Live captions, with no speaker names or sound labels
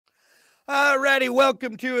Alrighty,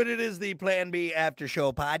 welcome to it. It is the Plan B After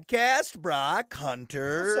Show podcast. Brock What's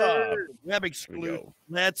Hunter, up? web Here we exclusive. go.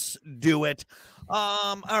 Let's do it.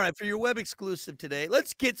 All right, for your web exclusive today,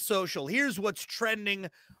 let's get social. Here's what's trending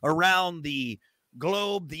around the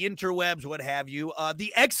globe, the interwebs, what have you.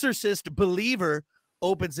 The Exorcist Believer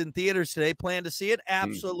opens in theaters today. Plan to see it?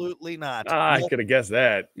 Absolutely not. I Nope, could have guessed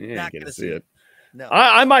that. Yeah, not get gonna to see it. No.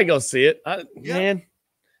 I might go see it. Yep. Man,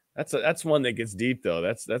 that's one that gets deep though.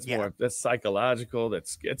 That's Yeah. more that's psychological.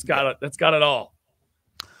 It's got it all.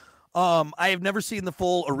 I have never seen the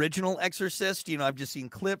full original Exorcist. I've just seen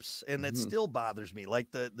clips, and it Mhm. still bothers me.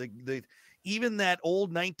 Like the even that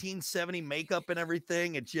old 1970 makeup and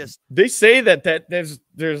everything. It just They say that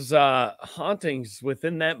there's hauntings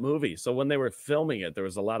within that movie. So when they were filming it, there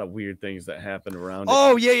was a lot of weird things that happened around it.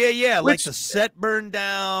 oh yeah. Like Which- the set burned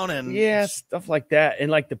down and Yeah, stuff like that. And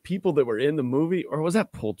like the people that were in the movie, or was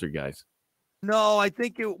that Poltergeist? No, I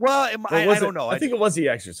think it. Well, Or I was don't it- know. I think it was The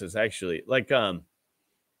Exorcist, actually. Like,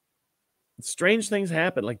 strange things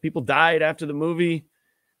happened. Like people died after the movie.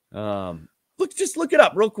 Just look it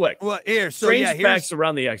up real quick. Well, here, so Strange yeah, facts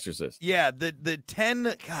around The Exorcist. yeah, the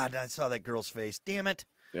 10. God, I saw that girl's face. Damn it.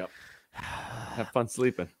 Yep. Have fun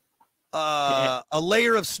sleeping. A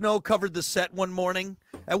layer of snow covered the set one morning.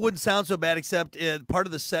 That wouldn't sound so bad, except part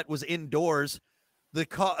of the set was indoors.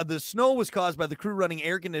 The snow was caused by the crew running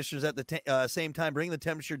air conditioners at the same time, bringing the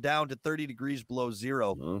temperature down to 30 degrees below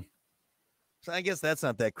zero. Oh. So I guess that's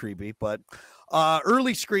not that creepy, but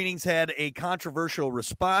early screenings had a controversial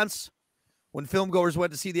response. When filmgoers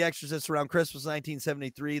went to see The Exorcist around Christmas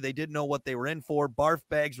 1973, they didn't know what they were in for. Barf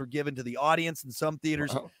bags were given to the audience in some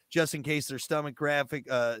theaters just in case they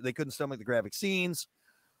couldn't stomach the graphic scenes.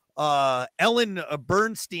 Ellen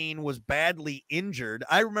Bernstein was badly injured.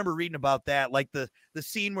 I remember reading about that, like the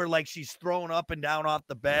scene where like she's thrown up and down off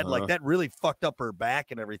the bed, like that really fucked up her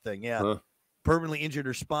back and everything. Yeah, permanently injured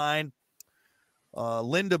her spine.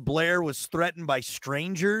 Linda Blair was threatened by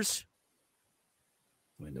strangers.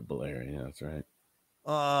 Linda Blair, yeah, that's right.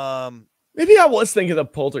 Maybe I was thinking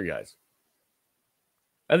of Poltergeist.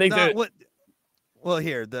 I think that. Well,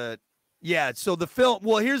 here so the film.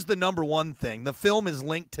 Well, here's the number one thing: the film is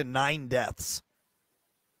linked to 9 deaths.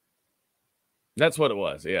 That's what it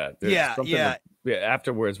was. Yeah. Yeah.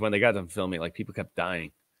 Afterwards, when they got them filming, like people kept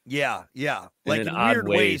dying. Yeah. Like in weird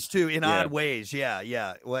ways too. In odd ways.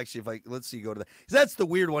 Yeah. Well, actually, let's see, go to that. That's the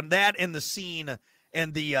weird one. That and the scene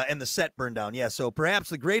and the set burned down. Yeah. So perhaps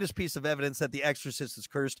the greatest piece of evidence that The Exorcist is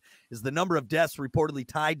cursed is the number of deaths reportedly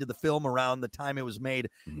tied to the film around the time it was made.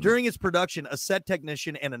 Mm-hmm. During its production, a set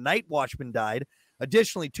technician and a night watchman died.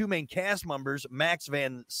 Additionally, 2 main cast members, Max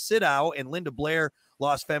van Sydow and Linda Blair,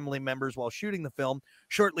 lost family members while shooting the film.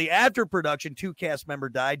 Shortly after production, 2 cast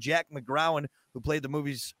members died. Jack McGowan, who played the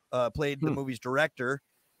movie's director,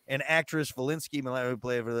 and actress Valinsky, who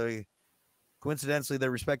played for the. Coincidentally,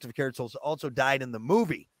 their respective characters also died in the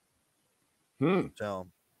movie. So,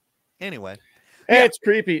 anyway. Hey, it's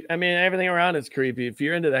creepy. I mean, everything around is creepy. If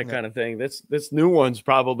you're into that kind of thing, this new one's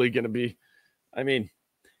probably going to be. I mean,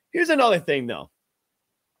 here's another thing, though.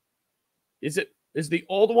 Is the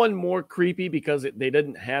old one more creepy because they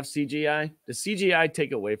didn't have CGI? Does CGI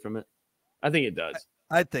take away from it? I think it does.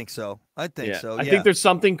 I think so. I think think there's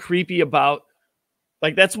something creepy about.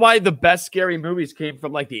 Like, that's why the best scary movies came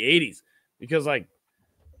from, like, the 80s. Because, like,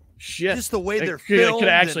 shit. Just the way they're filmed. It could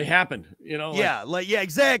have actually happened, you know?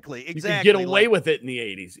 Exactly. You could get away with it in the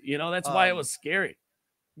 80s. You know, that's why it was scary.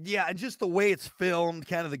 Yeah, and just the way it's filmed,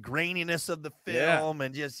 kind of the graininess of the film,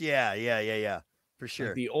 and just, for sure.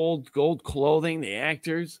 Like the old gold clothing, the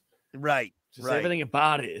actors. Right. Just everything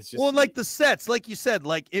about it. It's just. Well, like the sets, like you said,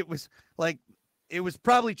 like it was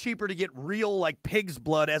probably cheaper to get real like pig's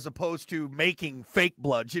blood as opposed to making fake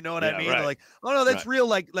blood. You know what I mean? Right. Like, oh no, that's real.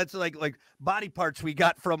 Like that's like body parts we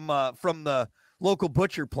got from the local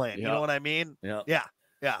butcher plant. You know what I mean? Yeah.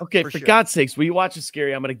 Okay, for God's sakes, will you watch a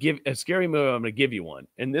scary? I'm gonna give a scary movie. I'm gonna give you one,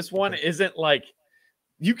 and this one isn't like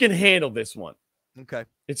you can handle this one. Okay,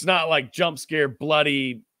 it's not like jump scare,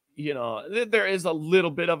 bloody. You know, there is a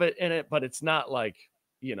little bit of it in it, but it's not like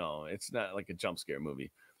it's not like a jump scare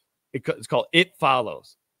movie. It's called It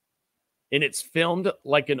Follows, and it's filmed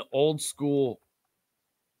like an old school.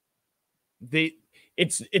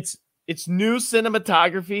 It's new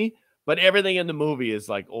cinematography, but everything in the movie is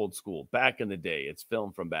like old school, back in the day. It's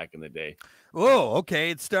filmed from back in the day. Oh, okay.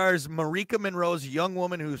 It stars Marika Monroe's young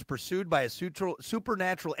woman who's pursued by a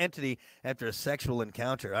supernatural entity after a sexual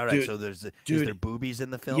encounter. All right, so is there boobies in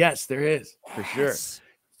the film? Yes, there is, for sure.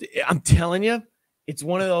 I'm telling you, it's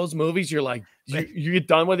one of those movies you're like, you get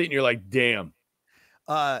done with it and you're like, damn,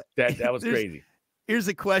 that was crazy. Here's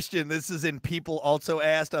a question. This is in people also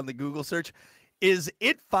asked on the Google search. Is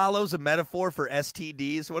It Follows a metaphor for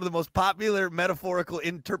STDs? One of the most popular metaphorical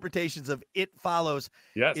interpretations of It Follows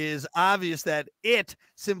is obvious that it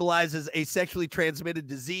symbolizes a sexually transmitted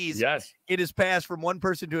disease. Yes. It is passed from one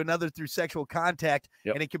person to another through sexual contact,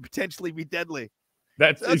 and it can potentially be deadly.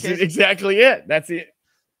 That's exactly it. That's it.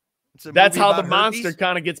 That's how the monster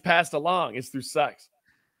kind of gets passed along, is through sex.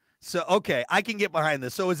 So, okay, I can get behind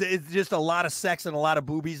this. So is it just a lot of sex and a lot of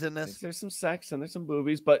boobies in this? There's some sex and there's some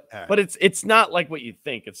boobies, but it's not like what you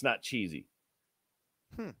think. It's not cheesy.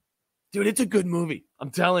 Dude, it's a good movie.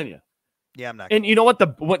 I'm telling you. Yeah, I'm not. And you know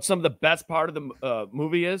what some of the best part of the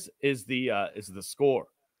movie is the score.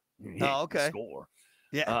 Oh, okay. Score.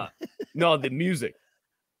 Yeah. No, the music.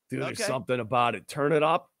 Dude, there's something about it. Turn it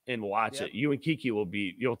up and watch it. You and Kiki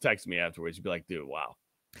you'll text me afterwards. You'll be like, dude, wow.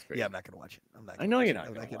 Yeah, I'm not gonna watch it. I know you're not.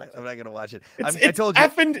 I'm not gonna watch it. I told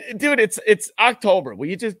you, dude. It's October. Will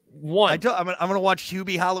you just I'm gonna watch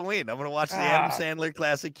Hubie Halloween. I'm gonna watch the Adam Sandler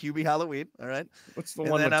classic Hubie Halloween. All right. What's the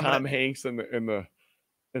one with Tom Hanks and the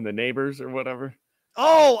Neighbors or whatever?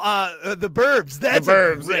 Oh, the Burbs. That's the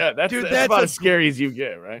Burbs. That's about as scary as you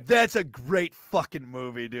get, right? That's a great fucking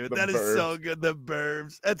movie, dude. That is so good. The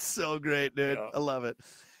Burbs. That's so great, dude. Yeah. I love it.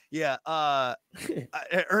 Yeah.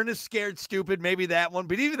 Ernest Scared Stupid, maybe that one,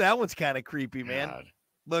 but even that one's kind of creepy, man. God.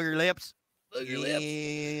 Booger lips.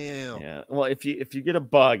 Yeah. Well, if you get a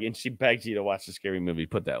bug and she begs you to watch the scary movie,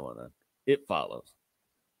 put that one on. It Follows.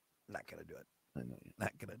 Not gonna do it. I know you're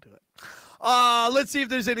not gonna do it. Let's see if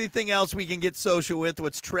there's anything else we can get social with.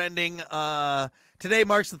 What's trending? Today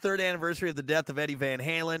marks the 3rd anniversary of the death of Eddie Van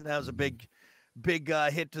Halen. That was a big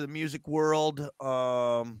hit to the music world.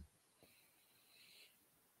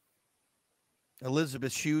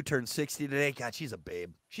 Elizabeth Shue turned 60 today. God, she's a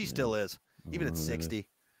babe. She still is, even at 60.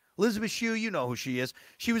 Elizabeth Shue, you know who she is.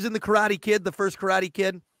 She was in The Karate Kid, the first Karate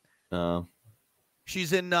Kid. Oh.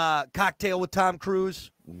 She's in Cocktail with Tom Cruise.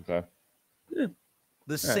 Okay. Yeah.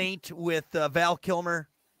 The Saint with Val Kilmer.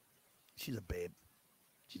 She's a babe.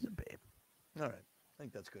 All right. I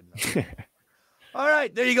think that's good enough. All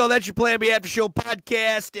right. There you go. That's your Plan B After Show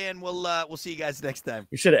podcast, and we'll see you guys next time.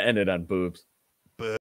 We should have ended on boobs.